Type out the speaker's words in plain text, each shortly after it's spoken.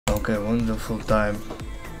Okay, wonderful time.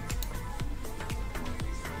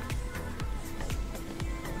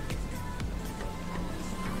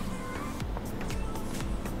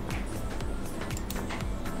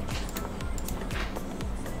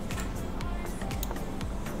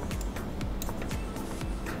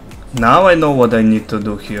 Now I know what I need to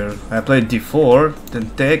do here. I play d4,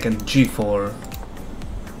 then take and g4.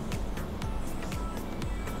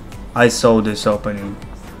 I saw this opening.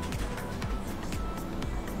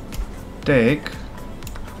 Take.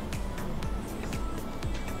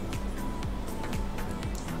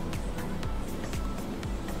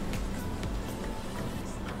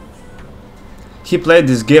 He played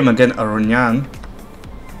this game against Aronian.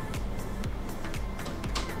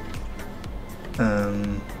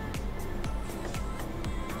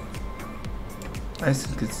 I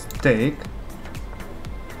think it's take.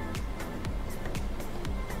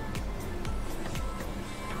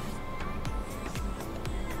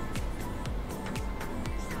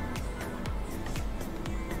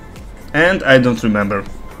 And I don't remember.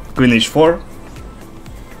 Queen h4.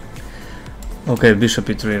 Okay, bishop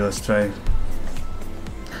e3, let's try.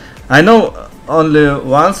 I know only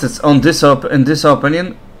once it's on this in this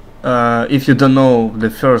opening. If you don't know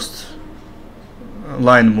the first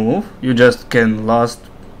line move, you just can lose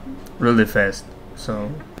really fast.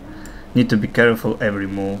 So need to be careful every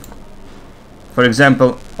move. For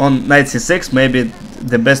example, on knight c6, maybe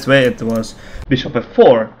the best way it was bishop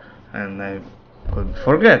f4, and I could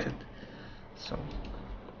forget it. So,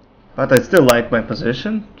 but I still like my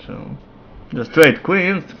position. So just trade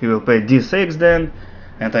queen. He will play d6 then,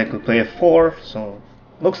 and I could play f4. So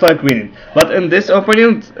looks like winning. But in this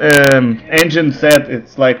opening, engine said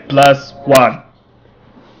it's like +1.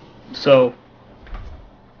 So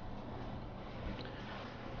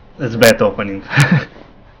that's bad opening.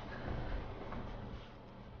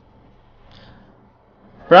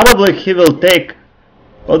 Probably he will take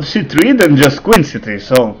on c3, then just queen c3.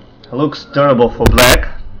 So looks terrible for black.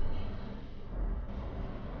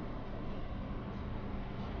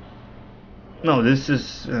 No, this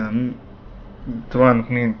is Tuan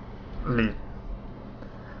Minh lead.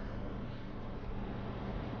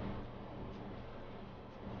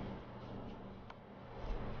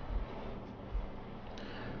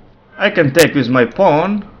 I can take with my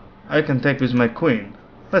pawn. I can take with my queen.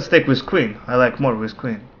 Let's take with queen. I like more with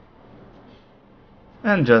queen.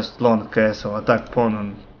 And just long castle, attack pawn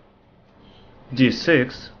on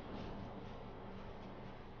d6.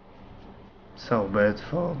 So bad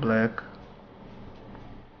for black.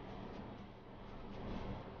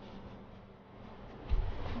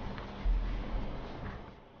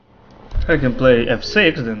 I can play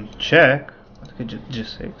f6, then check. Okay,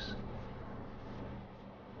 g6.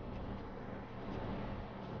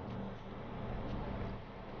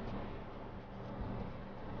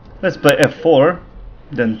 Let's play f4,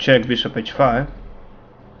 then check bishop h5.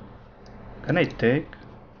 Can I take?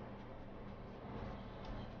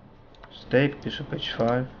 Just take bishop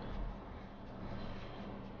h5.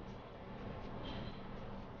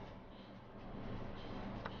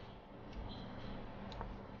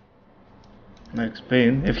 Next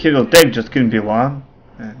pin. If he will take, just king b1,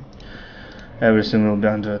 and everything will be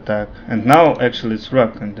under attack. And now actually it's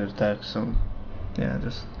rook under attack, so yeah,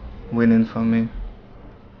 just winning for me.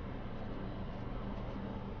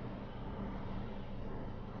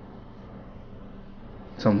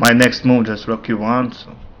 So my next move just rook e1.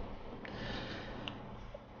 So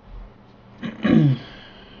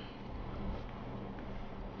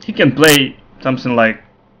he can play something like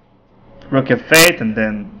rook f8 and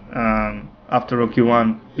then after rook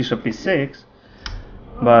e1 bishop e6,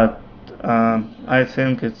 but I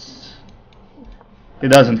think he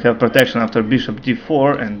doesn't have protection after bishop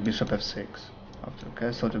d4 and bishop f6. After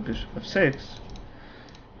castle to bishop f6,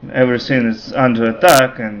 everything is under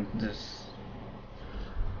attack and this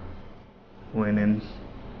winning.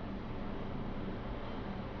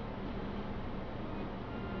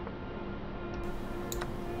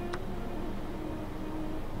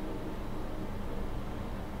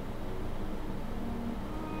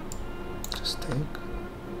 Just take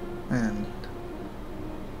and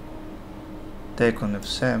take on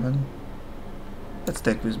f7. Let's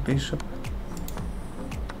take with bishop.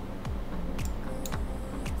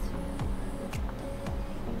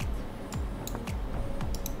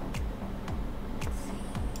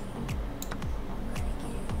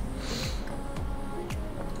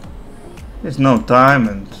 There's no time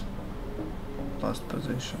and lost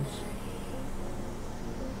positions.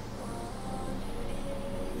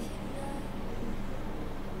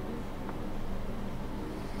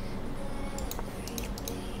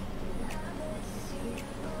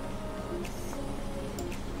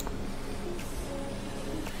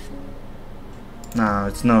 No,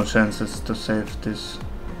 it's no chances to save this.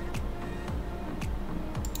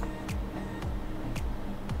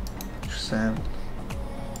 Save.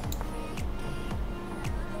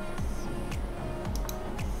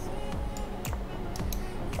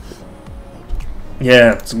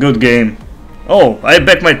 Yeah, it's a good game. Oh, I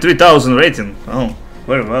back my 3000 rating. Oh,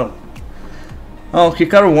 very well. Oh,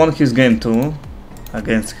 Hikaru won his game too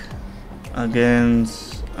against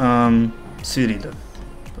Svirida.